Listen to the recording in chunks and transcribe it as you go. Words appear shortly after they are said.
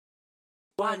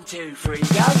1, 2, 3, go!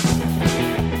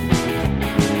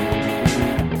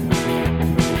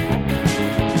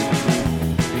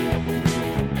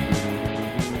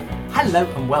 Hello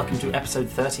and welcome to episode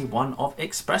 31 of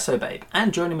Espresso Babe.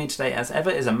 And joining me today as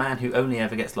ever is a man who only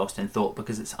ever gets lost in thought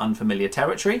because it's unfamiliar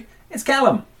territory. It's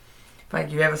Callum.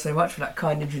 Thank you ever so much for that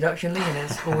kind introduction, Lee, and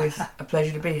it's always a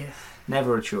pleasure to be here.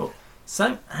 Never a chore.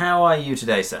 So, how are you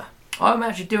today, sir? I'm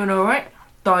actually doing alright.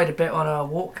 Died a bit on our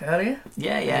walk earlier.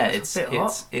 Yeah,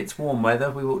 it's warm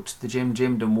weather. We walked to the gym,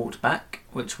 gymmed and walked back,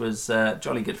 which was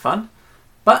jolly good fun.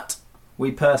 But we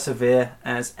persevere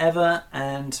as ever,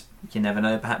 and you never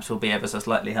know, perhaps we'll be ever so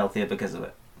slightly healthier because of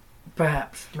it.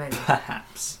 Perhaps, maybe.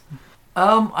 Perhaps.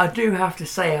 I do have to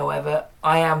say, however,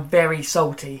 I am very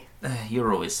salty.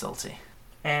 You're always salty.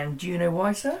 And do you know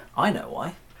why, sir? I know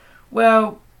why.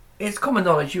 Well, it's common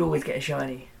knowledge you always get a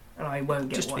shiny, and I won't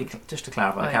get one. Just to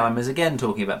clarify, Callum is again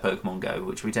talking about Pokemon Go,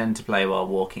 which we tend to play while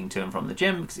walking to and from the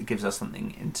gym because it gives us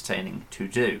something entertaining to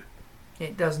do.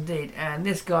 It does indeed. And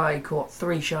this guy caught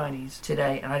 3 shinies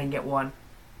today, and I didn't get one.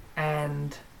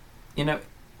 And you know,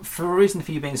 for a reason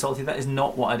for you being salty, that is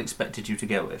not what I'd expected you to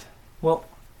go with. Well,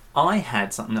 I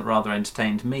had something that rather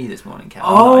entertained me this morning,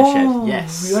 Callum. Oh, that I shared.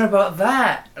 Yes. You're on about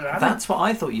that. That's what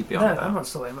I thought you'd be on No, about. I'm not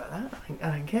sorry about that. I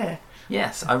don't care.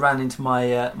 Yes, I ran into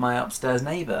my my upstairs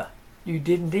neighbour. You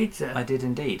did indeed, sir. I did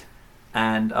indeed.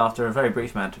 And after a very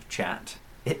brief amount of chat,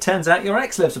 it turns out your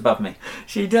ex lives above me.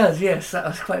 She does, yes. That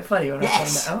was quite funny when I found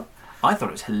Yes. that out. I thought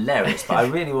it was hilarious, but I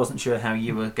really wasn't sure how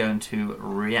you were going to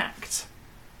react.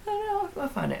 No, I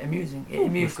find it amusing. It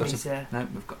amused me, sir. No,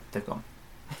 they've gone.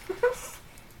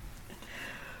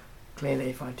 Clearly,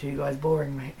 I find 2 guys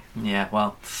boring, mate. Yeah,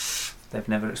 well, they've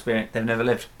never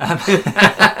lived.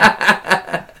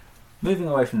 Moving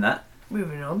away from that.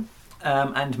 Moving on.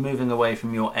 And moving away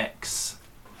from your ex,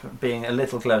 being a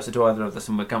little closer to either of us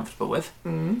and we're comfortable with.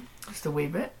 Just a wee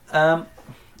bit.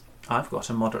 I've got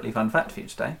a moderately fun fact for you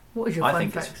today. What is your fun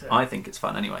fact, sir? I think it's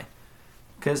fun anyway.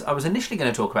 Because I was initially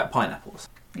going to talk about pineapples.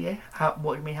 Yeah?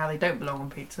 What do you mean, how they don't belong on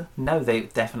pizza? No, they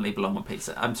definitely belong on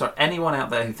pizza. I'm sorry, anyone out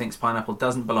there who thinks pineapple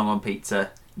doesn't belong on pizza,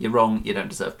 you're wrong, you don't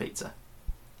deserve pizza.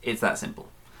 It's that simple.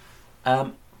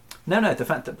 No, the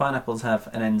fact that pineapples have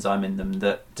an enzyme in them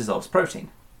that dissolves protein.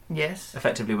 Yes.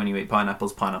 Effectively, when you eat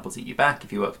pineapples, pineapples eat you back.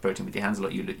 If you work with protein with your hands a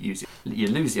lot, you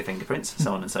lose your fingerprints,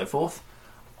 so on and so forth.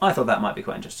 I thought that might be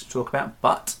quite interesting to talk about,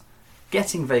 but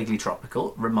getting vaguely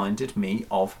tropical reminded me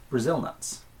of Brazil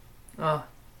nuts. Oh,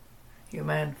 you're a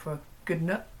man for a good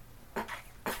nut?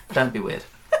 Don't be weird.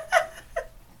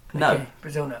 No. Okay,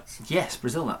 Brazil nuts. Yes,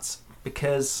 Brazil nuts.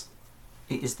 Because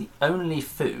it is the only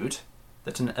food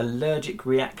that an allergic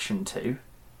reaction to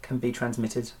can be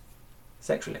transmitted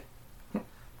sexually.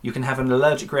 You can have an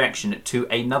allergic reaction to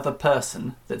another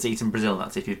person that's eaten Brazil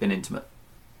nuts if you've been intimate.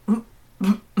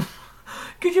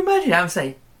 Could you imagine how I'm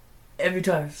saying every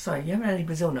time, sorry, you haven't had any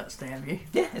Brazil nuts there, have you?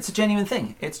 Yeah, it's a genuine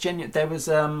thing. It's genuine. There was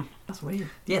That's weird.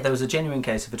 Yeah, there was a genuine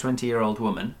case of a 20-year-old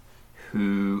woman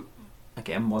who,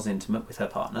 again, was intimate with her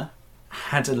partner,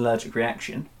 had an allergic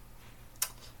reaction.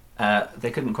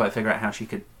 They couldn't quite figure out how she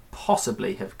could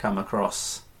possibly have come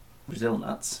across Brazil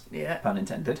nuts, pun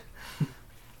intended.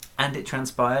 And it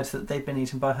transpired that they'd been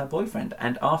eaten by her boyfriend.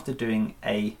 And after doing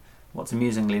what's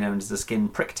amusingly known as a skin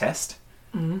prick test,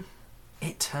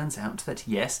 it turns out that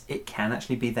yes, it can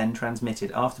actually be then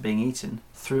transmitted after being eaten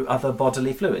through other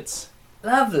bodily fluids.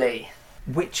 Lovely.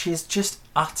 Which is just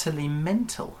utterly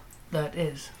mental. That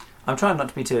is. I'm trying not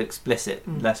to be too explicit,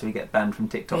 lest we get banned from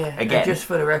TikTok again. And just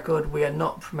for the record, we are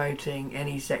not promoting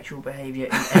any sexual behaviour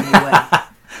in any way.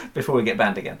 Before we get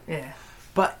banned again. Yeah.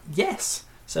 But yes,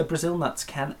 so Brazil nuts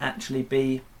can actually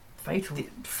be fatal.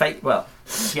 Well,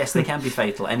 yes, they can be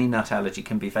fatal. Any nut allergy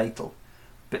can be fatal.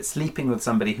 But sleeping with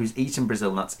somebody who's eaten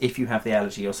Brazil nuts, if you have the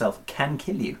allergy yourself, can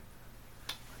kill you.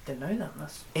 I didn't know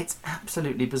that. It's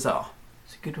absolutely bizarre.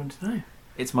 It's a good one to know.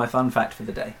 It's my fun fact for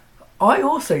the day. I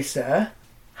also, sir,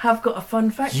 have got a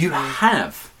fun fact. You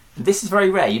have? This is very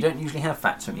rare. You don't usually have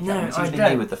facts from me. No, it's usually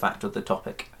me with the fact or the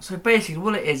topic. So basically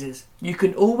what it is you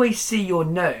can always see your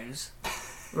nose,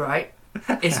 right?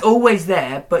 It's always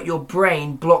there, but your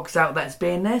brain blocks out that it's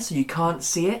being there, so you can't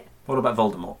see it. What about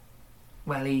Voldemort?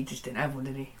 Well, he just didn't have one,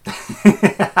 did he?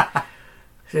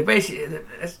 So basically,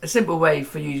 a simple way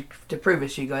for you to prove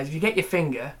this to you guys, if you get your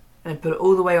finger and put it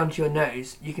all the way onto your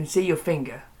nose, you can see your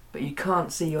finger, but you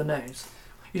can't see your nose.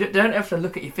 You don't have to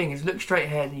look at your fingers. Look straight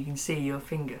ahead and you can see your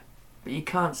finger, but you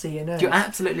can't see your nose. You're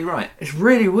absolutely right. It's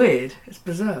really weird. It's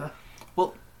bizarre.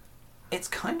 Well, it's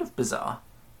kind of bizarre,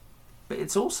 but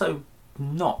it's also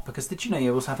not, because did you know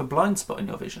you also have a blind spot in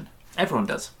your vision? Everyone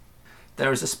does.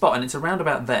 There is a spot, and it's around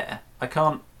about there. I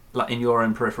can't, like in your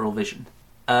own peripheral vision,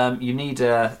 You need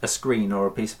a screen or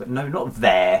a piece of... No, not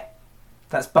there.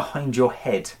 That's behind your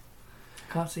head.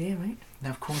 Can't see here, mate. No,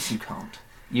 of course you can't.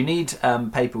 You need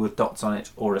paper with dots on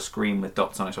it or a screen with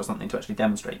dots on it or something to actually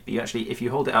demonstrate. But you actually, if you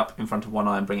hold it up in front of one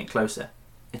eye and bring it closer,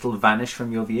 it'll vanish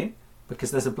from your view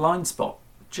because there's a blind spot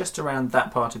just around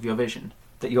that part of your vision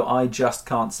that your eye just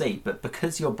can't see. But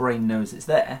because your brain knows it's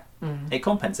there, it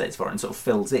compensates for it and sort of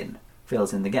fills in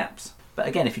the gaps. But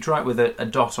again, if you try it with a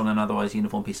dot on an otherwise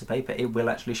uniform piece of paper, it will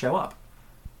actually show up.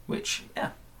 Which,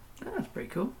 yeah. Oh, that's pretty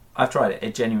cool. I've tried it.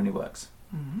 It genuinely works.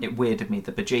 It weirded me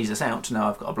the bejesus out. Now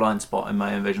I've got a blind spot in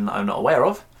my own vision that I'm not aware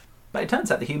of. But it turns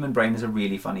out the human brain is a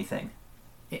really funny thing.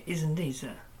 It is indeed,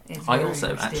 sir. It's I very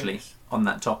also, mysterious. actually, on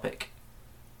that topic,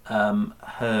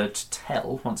 heard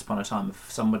tell once upon a time of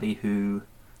somebody who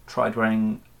tried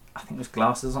wearing, I think it was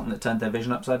glasses or something that turned their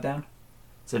vision upside down.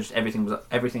 So just everything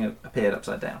appeared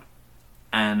upside down.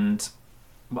 And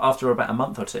after about a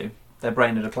month or two, their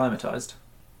brain had acclimatised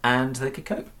and they could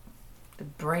cope. The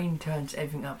brain turns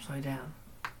everything upside down.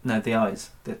 No, the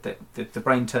eyes. The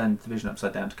brain turned the vision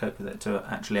upside down to cope with it, to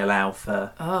actually allow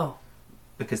for... Oh.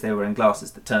 Because they were wearing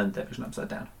glasses that turned their vision upside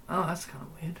down. Oh, that's kind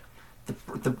of weird.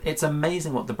 It's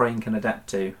amazing what the brain can adapt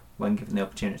to when given the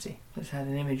opportunity. Just had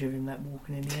an image of him like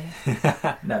walking in the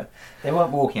air. No, they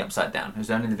weren't walking upside down. It was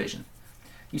only the vision.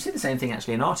 You see the same thing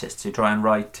actually in artists who try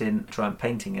and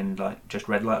painting in like just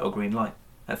red light or green light.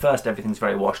 At first everything's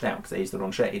very washed out because they use the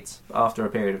wrong shades. But after a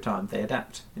period of time they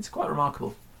adapt. It's quite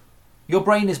remarkable. Your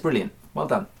brain is brilliant. Well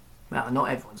done. Well, not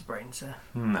everyone's brain, sir.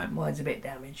 No. Mine's a bit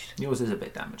damaged. Yours is a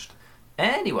bit damaged.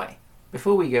 Anyway,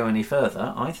 before we go any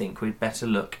further, I think we'd better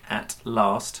look at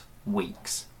last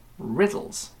week's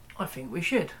riddles. I think we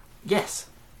should. Yes.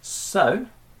 So,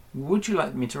 would you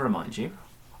like me to remind you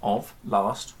of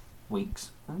last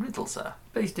week's riddle, sir?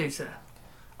 Please do, sir.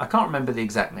 I can't remember the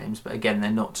exact names, but again,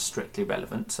 they're not strictly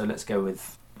relevant, so let's go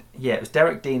with... Yeah, it was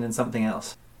Derek, Dean and something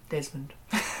else. Desmond.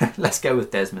 Let's go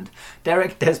with Desmond.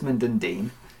 Derek, Desmond and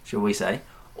Dean, shall we say.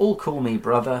 All call me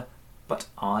brother, but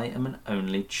I am an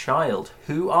only child.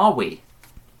 Who are we?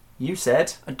 You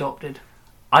said... Adopted.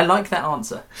 I like that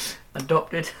answer.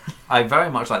 Adopted. I very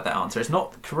much like that answer. It's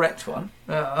not the correct one.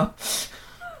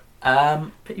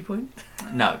 Pity point?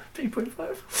 No. Pity point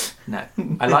 5? No.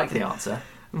 I like the answer,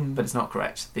 but it's not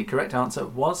correct. The correct answer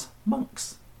was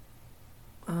monks.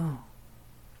 Oh.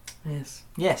 Yes.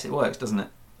 Yes, it works, doesn't it?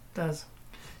 Does.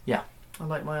 Yeah. I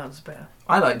like my answer better.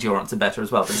 I liked your answer better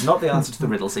as well, but it's not the answer to the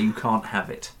riddle, so you can't have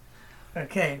it.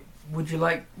 Okay. Would you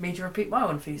like me to repeat my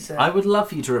one for you, sir? I would love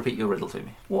for you to repeat your riddle to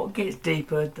me. What gets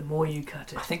deeper, the more you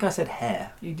cut it. I think I said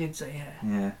hair. You did say hair.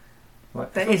 Yeah.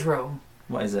 What? That is wrong.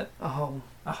 What is it? A hole.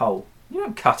 A hole. You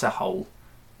don't cut a hole.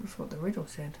 That's what the riddle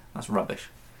said. That's rubbish.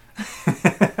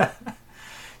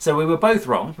 So we were both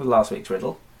wrong with last week's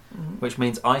riddle, which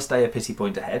means I stay a pity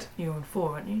point ahead. You're on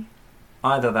 4, aren't you?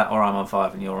 Either that or I'm on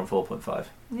 5 and you're on 4.5.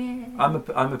 Yeah.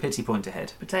 I'm a pity point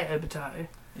ahead. Potato, potato.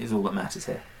 Is all that matters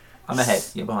here. I'm ahead,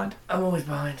 you're behind. I'm always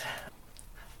behind.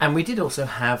 And we did also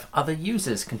have other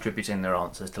users contributing their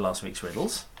answers to last week's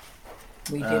riddles.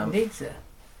 We did indeed, sir.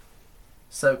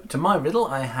 So, to my riddle,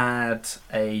 I had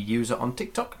a user on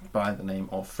TikTok by the name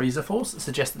of FreezerForce that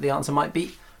suggested the answer might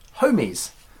be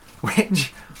homies,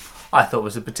 which I thought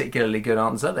was a particularly good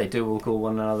answer. They do all call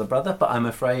one another brother, but I'm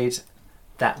afraid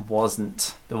that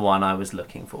wasn't the one I was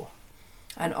looking for.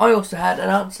 And I also had an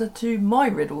answer to my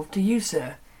riddle to you,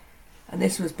 sir. And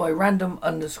this was by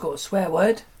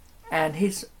random_swearword, and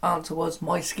his answer was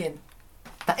my skin.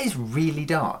 That is really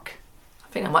dark. I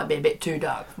think that might be a bit too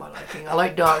dark for my liking. I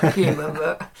like dark humour,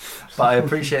 but I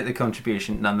appreciate the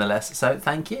contribution nonetheless, so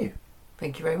thank you.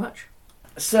 Thank you very much.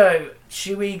 So,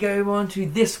 should we go on to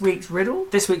this week's riddle?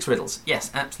 This week's riddles,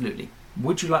 yes, absolutely.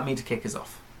 Would you like me to kick us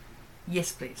off?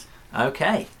 Yes, please.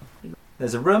 Okay.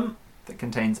 There's a room that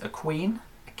contains a queen,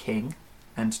 a king,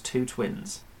 and 2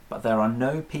 twins, but there are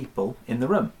no people in the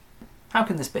room. How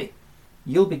can this be?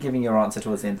 You'll be giving your answer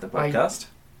towards the end of the podcast.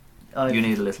 You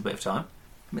need a little bit of time.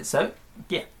 So,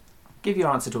 yeah, give your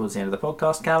answer towards the end of the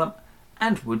podcast, Callum.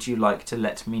 And would you like to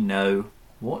let me know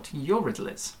what your riddle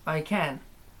is? I can.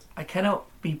 I cannot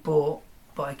be bought,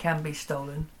 but I can be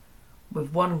stolen.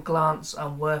 With one glance,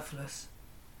 I'm worthless.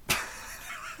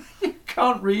 You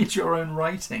can't read your own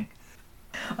writing.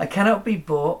 I cannot be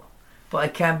bought, but I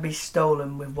can be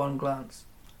stolen with one glance.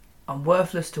 I'm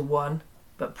worthless to 1,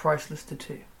 but priceless to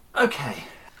 2. Okay,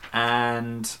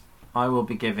 and I will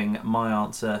be giving my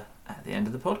answer at the end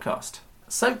of the podcast.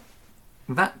 So,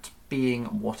 that being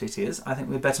what it is, I think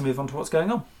we'd better move on to what's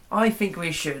going on. I think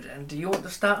we should. And do you want to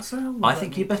start, sir? I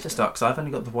think you better start, because I've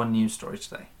only got the one news story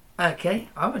today. Okay,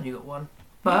 I've only got one.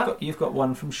 But You've got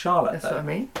one from Charlotte, that's though. what I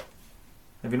mean.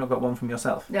 Have you not got one from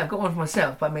yourself? Yeah, I've got one for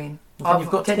myself, but I mean, Well, you've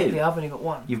got technically two. I've only got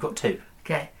one. You've got two.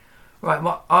 Okay. Right,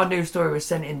 our news story was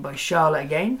sent in by Charlotte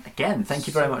again. Again, thank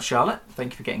you very much, Charlotte.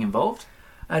 Thank you for getting involved.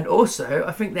 And also,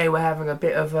 I think they were having a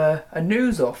bit of a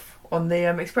news off on the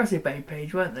Expressive Babe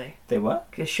page, weren't they? They were?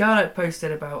 Because Charlotte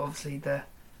posted about, obviously,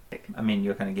 I mean,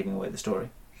 you're kind of giving away the story.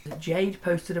 Jade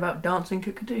posted about dancing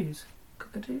cockatoos.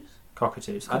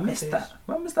 Cockatoos. I missed that.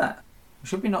 When was that?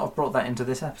 Should we not have brought that into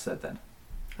this episode then?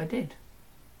 I did.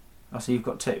 Oh, so you've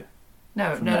got two?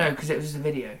 No, From there. because it was just a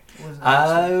video. It wasn't an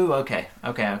episode. Oh, okay.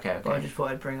 But I just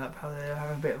thought I'd bring up how they were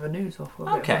having a bit of a news off. Or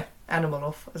a bit Okay. of an animal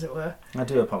off, as it were. I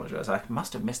do apologise. I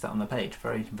must have missed that on the page.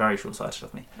 Very, very short-sighted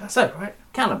of me. That's So, all right.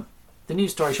 Callum, the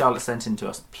news story Charlotte sent in to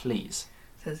us, please.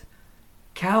 It says,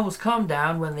 cows calm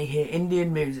down when they hear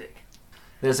Indian music.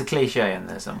 There's a cliche in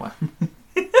there somewhere.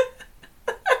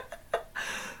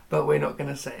 But we're not going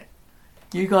to say it.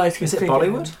 You guys can Is it figure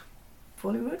Bollywood?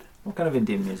 Bollywood? What kind of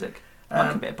Indian music?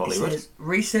 Like a bit of Bollywood. It says,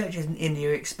 researchers in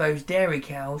India exposed dairy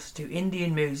cows to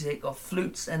Indian music of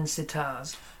flutes and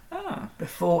sitars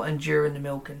before and during the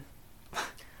milking.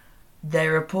 They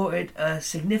reported a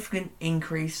significant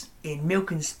increase in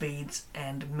milking speeds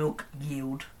and milk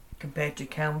yield compared to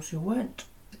cows who weren't.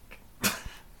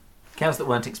 Cows that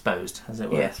weren't exposed, as it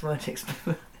were. Yes, weren't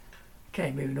exposed.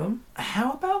 Okay, moving on.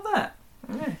 How about that?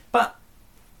 Yeah. But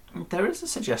there is a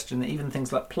suggestion that even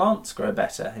things like plants grow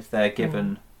better if they're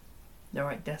given The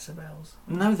right decibels.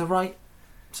 the right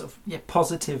sort of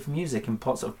positive music and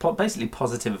basically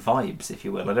positive vibes, if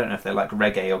you will. I don't know if they're like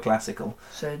reggae or classical.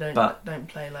 So don't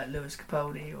play like Lewis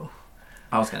Capaldi or.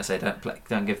 I was going to say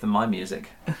don't give them my music.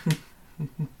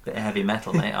 Bit of heavy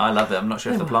metal, mate. I love it. I'm not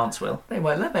sure if the plants will. They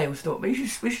might love hailstorm. We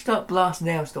should start blasting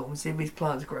hailstorms and see if these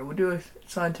plants grow. We'll do a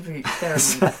scientific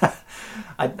experiment.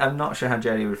 I'm not sure how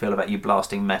Jodie would feel about you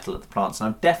blasting metal at the plants, and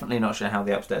I'm definitely not sure how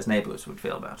the upstairs neighbours would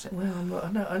feel about it. Well,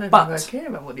 I don't But think I care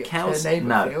about what the cows- upstairs neighbour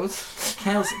no. feels.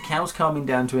 Cows calming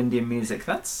down to Indian music.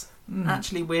 That's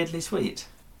actually weirdly sweet.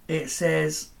 It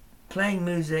says playing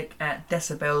music at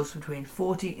decibels between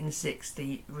 40 and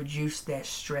 60 reduced their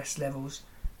stress levels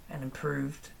and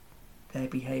improved their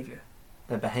behaviour.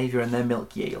 Their behaviour and their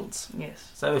milk yields. Yes.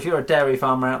 So if you're a dairy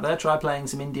farmer out there, try playing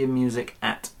some Indian music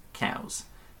at cows.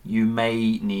 You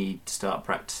may need to start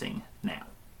practicing now.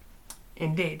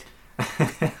 Indeed.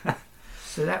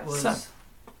 So that was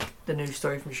the news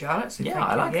story from Charlotte. So Yeah,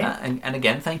 I like that. And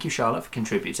again, thank you, Charlotte, for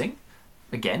contributing.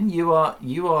 Again, you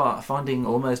are finding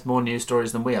almost more news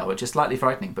stories than we are, which is slightly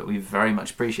frightening, but we very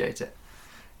much appreciate it.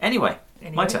 Anyway,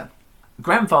 my turn.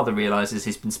 Grandfather realises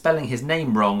he's been spelling his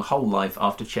name wrong whole life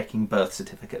after checking birth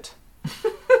certificate.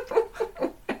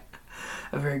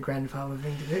 A very grandfather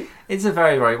thing to do. It's a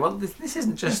very, very... Well, this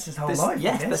isn't just... That's his whole life, I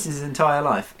Yes, guess. this is his entire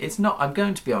life. It's not... I'm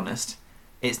going to be honest.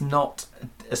 It's not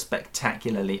a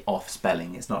spectacularly off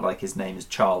spelling. It's not like his name is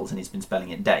Charles and he's been spelling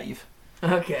it Dave.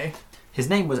 Okay. His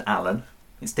name was Alan.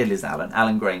 It still is Alan.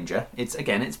 Alan Granger. It's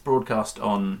broadcast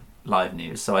on live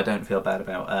news, so I don't feel bad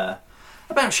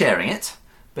about sharing it.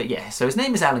 But yeah, so his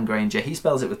name is Alan Granger. He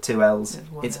spells it with two L's.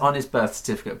 It's on his birth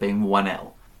certificate being one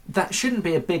L. That shouldn't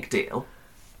be a big deal.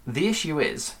 The issue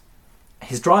is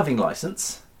his driving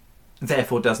licence,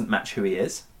 therefore doesn't match who he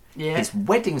is. Yeah. His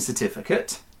wedding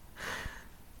certificate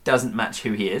doesn't match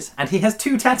who he is. And he has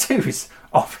two tattoos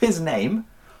of his name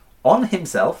on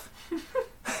himself,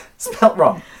 spelt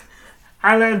wrong.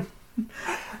 Alan!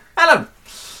 Alan!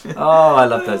 Oh, I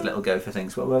love those little gopher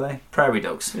things. What were they? Prairie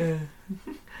dogs. Yeah.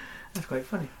 That's quite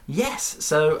funny. Yes.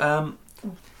 So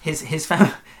his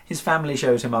family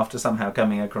showed him after somehow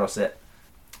coming across it,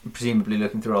 presumably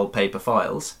looking through old paper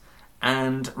files,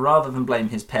 and rather than blame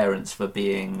his parents for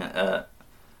being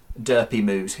derpy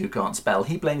moos who can't spell,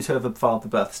 he blames whoever filed the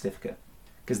birth certificate,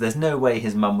 because there's no way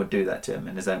his mum would do that to him,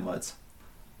 in his own words.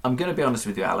 I'm going to be honest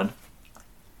with you, Alan.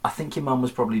 I think your mum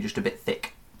was probably just a bit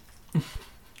thick.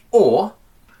 Or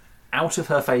out of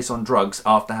her face on drugs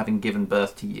after having given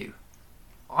birth to you.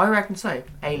 I reckon so.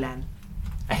 Alan.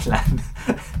 Alan.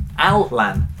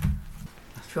 Alan.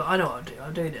 Sure, I know what I'll do.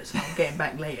 I'll do this. I'll get him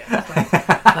back later. It's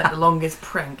like the longest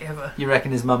prank ever. You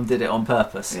reckon his mum did it on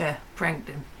purpose? Yeah, pranked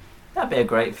him. That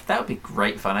would be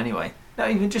great fun anyway.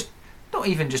 Not even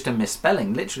just a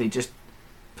misspelling. Literally, just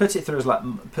put it through as like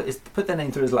put their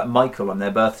name through as like Michael on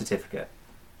their birth certificate,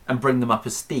 and bring them up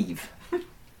as Steve.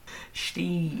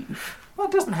 Steve. Well,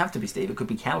 it doesn't have to be Steve. It could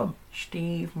be Callum.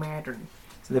 Steve Madden.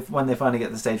 So when they finally get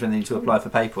to the stage when they need to apply for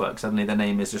paperwork, suddenly their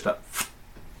name is just like.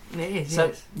 It is. So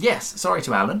yes. yes, sorry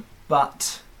to Alan,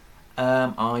 but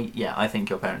I think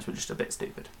your parents were just a bit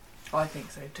stupid. I think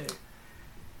so too.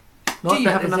 Not you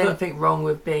that have there's another- anything wrong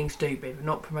with being stupid. We're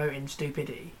not promoting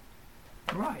stupidity.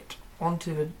 Right. on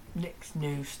to the next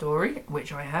news story,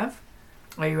 which I have.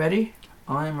 Are you ready?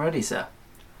 I am ready, sir.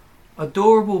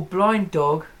 Adorable blind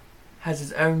dog has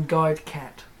his own guide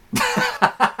cat.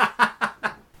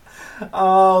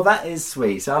 Oh, that is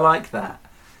sweet. I like that.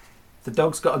 The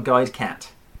dog's got a guide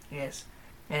cat. Yes.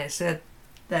 And it said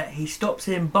that he stops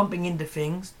him bumping into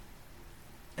things.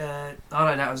 Oh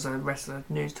no, that was the rest of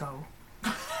the news title.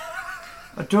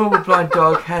 Adorable blind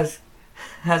dog has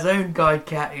own guide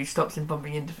cat who stops him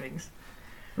bumping into things.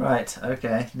 Right,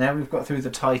 okay. Now we've got through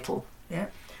the title. Yeah.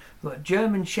 We've got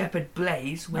German Shepherd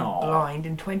Blaze went Aww. blind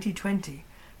in 2020.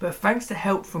 But thanks to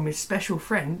help from his special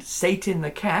friend, Satan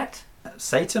the cat.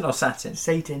 Satan or satin?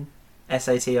 Satan.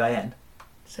 Satin.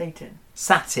 Satan.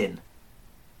 Satin.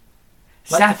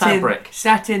 Like the fabric.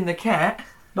 Satin the cat.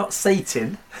 Not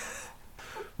Satan.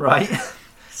 Right.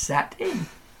 Satin.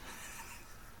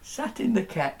 Satin the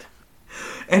cat.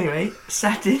 Anyway,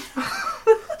 Satin.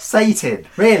 Satan.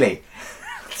 Really?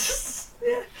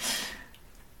 Yeah.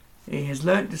 He has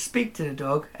learnt to speak to the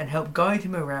dog and help guide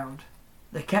him around.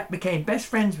 The cat became best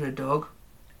friends with the dog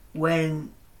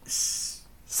when...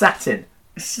 Satin.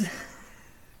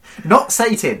 Not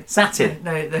Satan. Satin.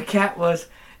 No, the cat was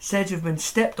said to have been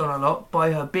stepped on a lot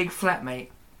by her big flatmate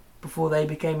before they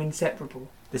became inseparable.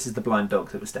 This is the blind dog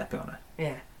that was stepping on her.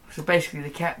 Yeah. So basically the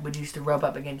cat would used to rub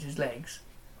up against his legs.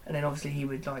 And then obviously he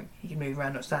would he could move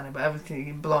around not standing, but everything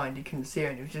being blind he couldn't see her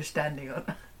and he was just standing on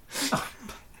her.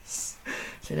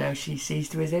 So now she sees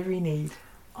to his every need.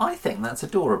 I think that's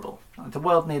adorable. The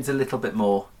world needs a little bit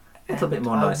more nice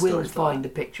stories. I will like find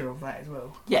that. a picture of that as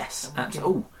well. Yes,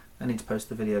 absolutely. Oh, I need to post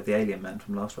the video of the alien man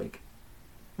from last week.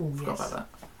 Ooh, Forgot yes. about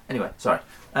that. Anyway, sorry.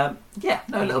 A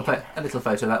little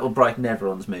photo of that will brighten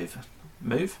everyone's mood.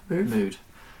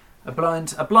 A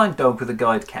blind dog with a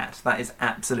guide cat. That is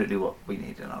absolutely what we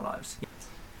need in our lives.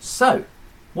 So,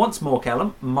 once more,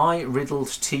 Callum, my riddle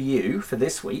to you for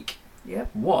this week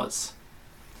was: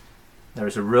 there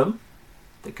is a room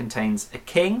that contains a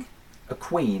king, a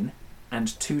queen,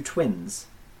 and 2 twins,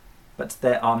 but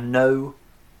there are no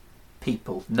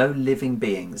people, no living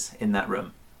beings in that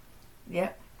room.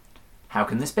 Yeah. How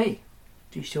can this be?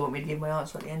 Do you still want me to give my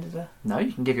answer at the end of the... No,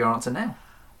 you can give your answer now.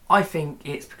 I think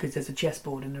it's because there's a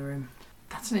chessboard in the room.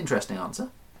 That's an interesting answer.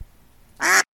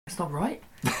 That's not right.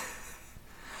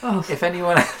 Oh. If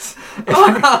anyone else...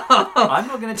 I'm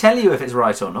not going to tell you if it's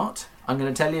right or not. I'm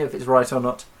going to tell you if it's right or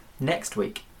not next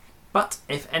week. But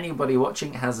if anybody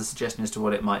watching has a suggestion as to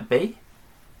what it might be,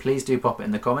 please do pop it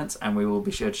in the comments and we will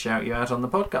be sure to shout you out on the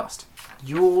podcast.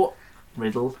 Your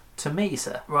riddle to me,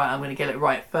 sir. Right, I'm going to get it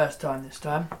right first time this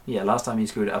time. Yeah, last time you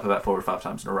screwed it up about 4 or 5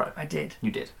 times in a row. I did.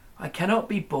 You did. I cannot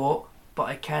be bought, but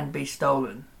I can be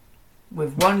stolen.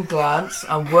 With one glance,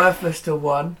 I'm worthless to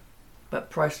one, but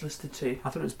priceless to 2. I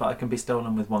thought it was, but I can be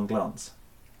stolen with one glance.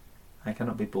 I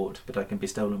cannot be bought, but I can be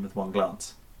stolen with one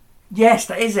glance. Yes,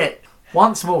 that is it.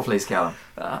 Once more, please, Callum.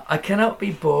 I cannot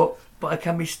be bought, but I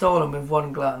can be stolen with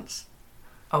one glance.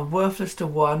 I'm worthless to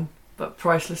one, but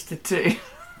priceless to 2.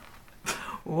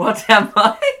 What am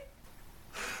I?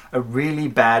 A really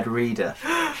bad reader.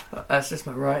 That's just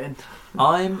my writing.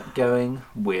 I'm going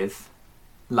with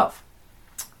love.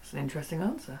 It's an interesting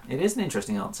answer. It is an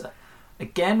interesting answer.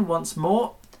 Again, once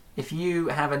more, if you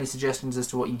have any suggestions as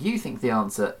to what you think the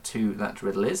answer to that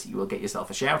riddle is, you will get yourself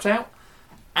a shout out.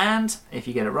 And if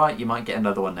you get it right, you might get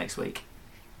another one next week.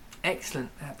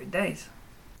 Excellent. Happy days.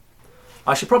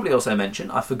 I should probably also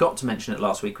mention, I forgot to mention it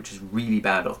last week, which is really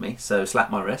bad of me, so slap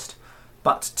my wrist.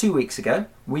 But 2 weeks ago,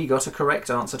 we got a correct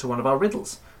answer to one of our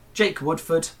riddles. Jake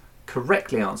Woodford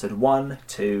correctly answered 1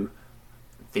 to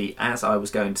the As I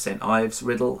Was Going to St. Ives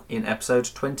riddle in episode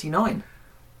 29.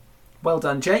 Well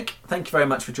done, Jake. Thank you very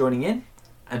much for joining in.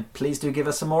 And please do give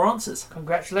us some more answers.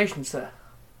 Congratulations, sir.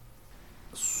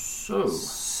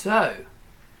 So,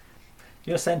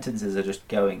 your sentences are just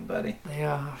going, buddy. They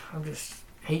are. I'm just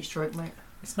heat stroke, mate.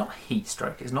 It's not heat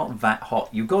stroke. It's not that hot.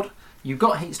 You got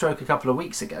heat stroke a couple of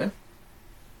weeks ago.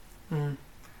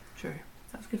 True.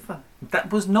 That was good fun.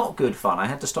 That was not good fun. I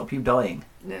had to stop you dying.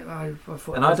 Yeah, I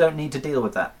thought. And I don't need to deal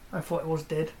with that. I thought it was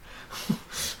dead.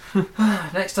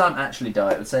 Next time, actually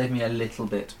die. It would save me a little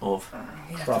bit of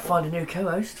You have trouble. to find a new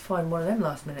co-host. Find one of them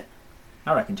last minute.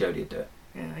 I reckon Jodie would do it.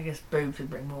 Yeah, I guess boobs would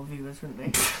bring more viewers, wouldn't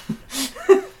they?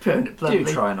 Putting it bluntly.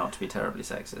 Do try not to be terribly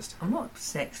sexist. I'm not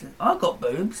sexist. I've got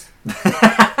boobs.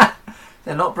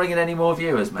 They're not bringing any more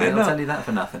viewers, mate. They're I'll not. tell you that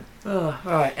for nothing. Oh,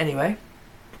 alright, anyway.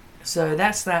 So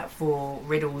that's that for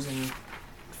riddles and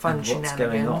fun And shenanigans.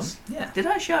 what's going on? Yeah. Did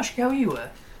I actually ask you how you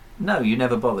were? No, you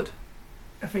never bothered.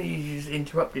 I think you just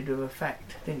interrupted with a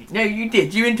fact, didn't you? No, you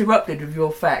did. You interrupted with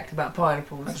your fact about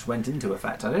pineapples. I just went into a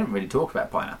fact. I didn't really talk about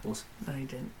pineapples. No, you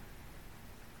didn't.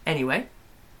 Anyway,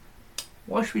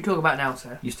 what should we talk about now,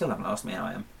 sir? You still haven't asked me how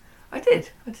I am. I did.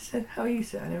 I just said, how are you,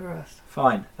 sir? I never asked.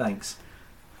 Fine, thanks.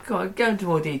 Go on, go into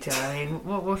more detail. I mean,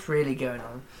 what's really going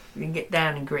on? You can get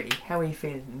down and gritty. How are you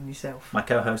feeling yourself? My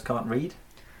co-host can't read.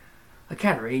 I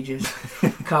can read, just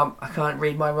I can't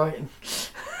read my writing.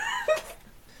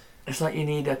 It's like you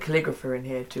need a calligrapher in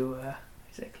here to...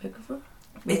 is it a calligrapher?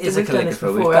 It is a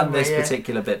calligrapher. We've done this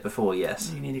particular bit before,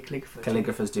 yes. You need a calligrapher.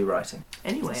 Calligraphers do writing.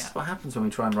 Anyway. This is what happens when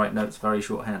we try and write notes very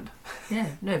shorthand. Yeah,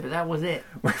 no, but that was it.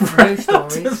 No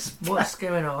stories. What's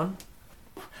going on?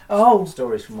 Oh!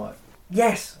 Stories from what?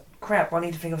 Yes! Crap, I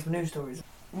need to think of some news stories.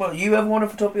 Well, you have one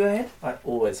off the top of your head? I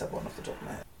always have one off the top of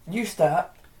my head. You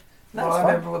start. No, I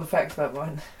remember all the facts about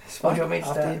mine. Or do you want me to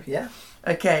start? Yeah.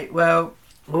 Okay, well,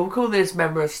 we'll call this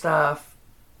member of staff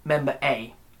Member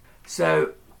A.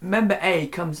 So, Member A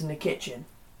comes in the kitchen,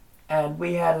 and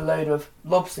we had a load of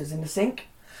lobsters in the sink.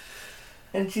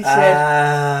 And she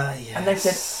said, yes. And they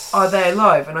said, are they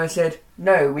alive? And I said,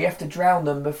 no, we have to drown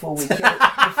them before we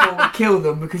kill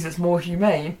them because it's more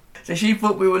humane. So she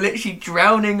thought we were literally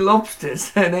drowning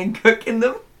lobsters and then cooking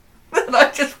them. And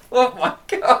I just thought, my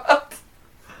God.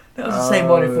 That was the same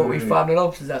one who thought we farmed the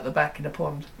lobsters out the back in the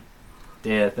pond.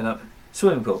 Yeah, they're not...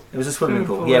 Swimming pool. It was a swimming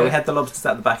pool. Yeah, we had the lobsters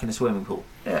at the back in a swimming pool.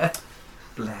 Yeah.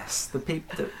 Bless the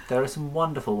people. There are some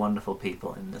wonderful, wonderful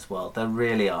people in this world. There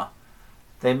really are.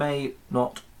 They may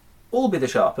not all be the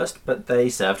sharpest, but they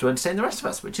serve to entertain the rest of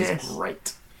us, which is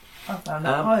great. I found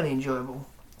that highly enjoyable.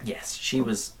 Yes, she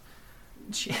was...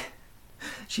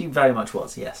 She very much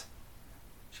was, yes.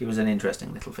 She was an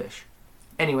interesting little fish.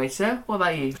 Anyway, sir, what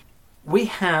about you? We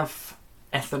have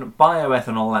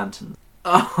bioethanol lanterns.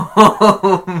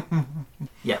 Oh.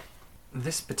 Yeah.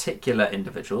 This particular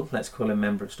individual, let's call him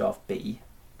member of staff B.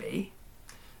 B?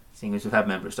 Seeing as we've had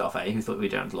member of staff A who thought we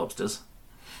drowned lobsters,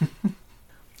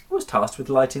 was tasked with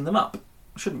lighting them up.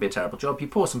 Shouldn't be a terrible job. You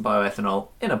pour some bioethanol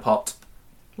in a pot,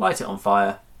 light it on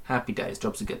fire, happy days,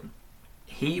 job's a good one.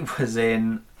 He was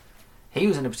in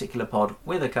a particular pod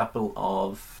with a couple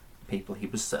of people he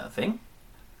was serving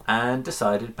and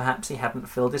decided perhaps he hadn't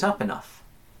filled it up enough.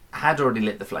 Had already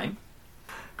lit the flame.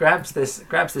 Grabs this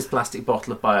plastic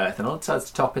bottle of bioethanol, decides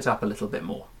to top it up a little bit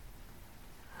more.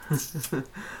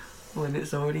 When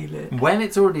it's already lit. When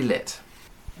it's already lit,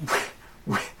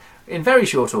 in very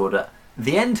short order,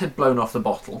 the end had blown off the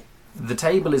bottle, the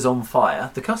table is on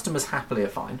fire, the customers happily are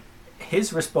fine.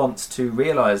 His response to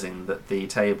realising that the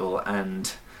table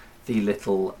and the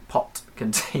little pot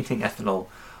containing ethanol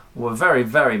were very,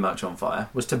 very much on fire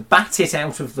was to bat it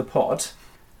out of the pod,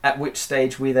 at which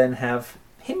stage we then have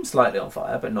him slightly on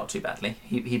fire, but not too badly.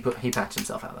 He patted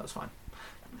himself out, that was fine.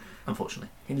 Unfortunately.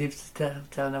 He lives to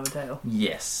tell another tale.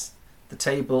 Yes. The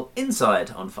table inside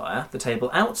on fire, the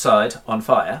table outside on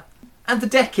fire, and the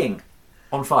decking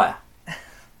on fire.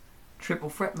 Triple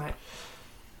threat, mate.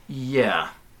 Yeah.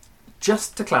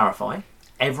 Just to clarify,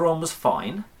 everyone was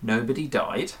fine, nobody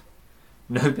died,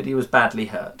 nobody was badly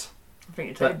hurt. I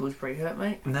think your table was pretty hurt,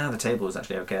 mate. No, the table was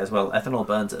actually okay as well. Ethanol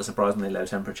burns at a surprisingly low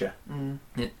temperature. Mm.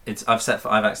 I've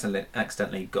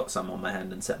accidentally got some on my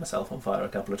hand and set myself on fire a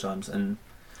couple of times, and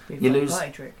you lose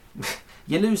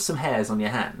you lose some hairs on your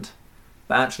hand,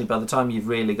 but actually by the time you've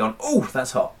really gone, oh,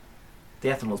 that's hot, the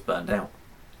ethanol's burned out.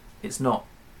 It's not,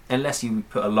 unless you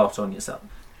put a lot on yourself.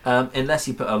 Unless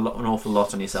you put an awful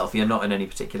lot on yourself, you're not in any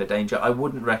particular danger. I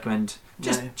wouldn't recommend.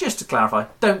 Just to clarify,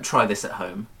 don't try this at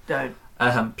home. Don't.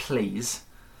 Please.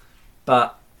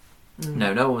 But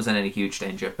no one was in any huge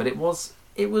danger. But it was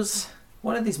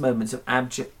one of these moments of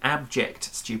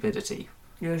abject stupidity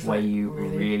where you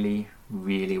really,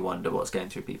 really wonder what's going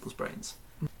through people's brains.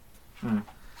 Mm.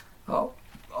 Oh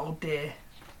dear.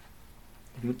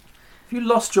 Have you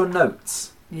lost your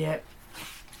notes? Yeah.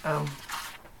 I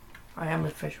am a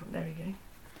professional. There we go.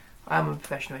 I am a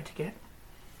professional etiquette.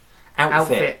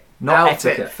 Outfit. Not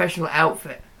etiquette. Professional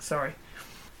outfit. Sorry.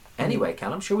 Anyway,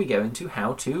 Callum, shall we go into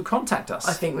how to contact us?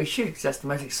 I think we should, because that's the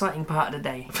most exciting part of the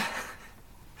day.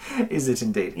 Is it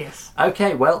indeed? Yes.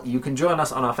 Okay, well, you can join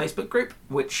us on our Facebook group,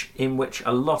 in which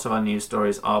a lot of our news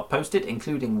stories are posted,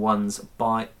 including ones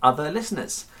by other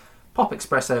listeners. Pop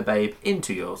Espresso Babe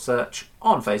into your search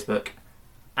on Facebook,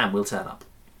 and we'll turn up.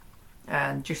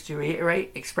 And just to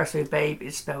reiterate, Espresso Babe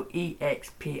is spelled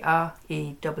EXPRESSO.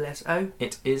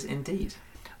 It is indeed.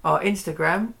 Our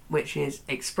Instagram, which is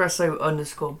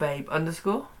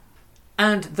Espresso_Babe_.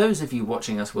 And those of you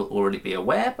watching us will already be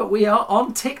aware, but we are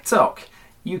on TikTok.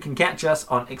 You can catch us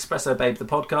on Espresso Babe the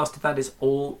podcast. That is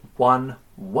all one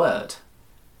word.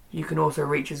 You can also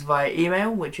reach us via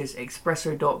email, which is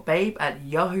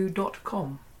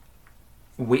espresso.babe@yahoo.com.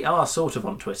 We are sort of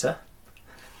on Twitter.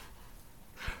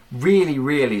 Really,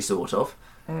 really sort of.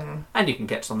 And you can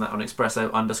catch us on that on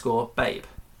Espresso_babe.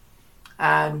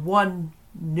 And one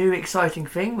new exciting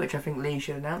thing, which I think Lee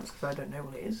should announce, because I don't know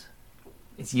what it is.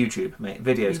 It's YouTube, mate.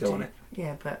 Videos go on it.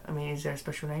 Yeah, but, I mean, is there a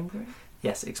special name for it?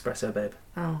 Yes, Espresso Babe.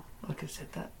 Oh, I could have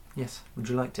said that. Yes. Would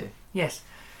you like to? Yes.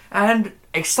 And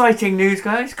exciting news,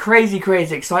 guys. Crazy,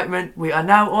 crazy excitement. We are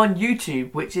now on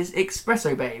YouTube, which is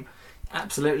Espresso Babe.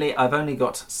 Absolutely. I've only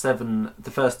got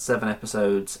the first 7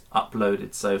 episodes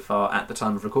uploaded so far at the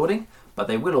time of recording, but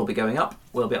they will all be going up.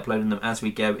 We'll be uploading them as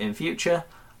we go in future.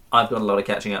 I've got a lot of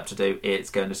catching up to do. It's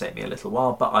going to take me a little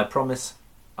while, but I promise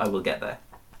I will get there.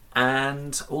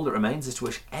 And all that remains is to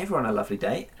wish everyone a lovely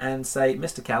day and say,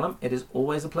 Mr. Callum, it is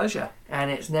always a pleasure.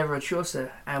 And it's never a chore, sir.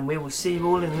 And we will see you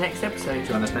all in the next episode.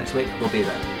 Join us next week. We'll be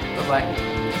there.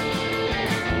 Bye-bye.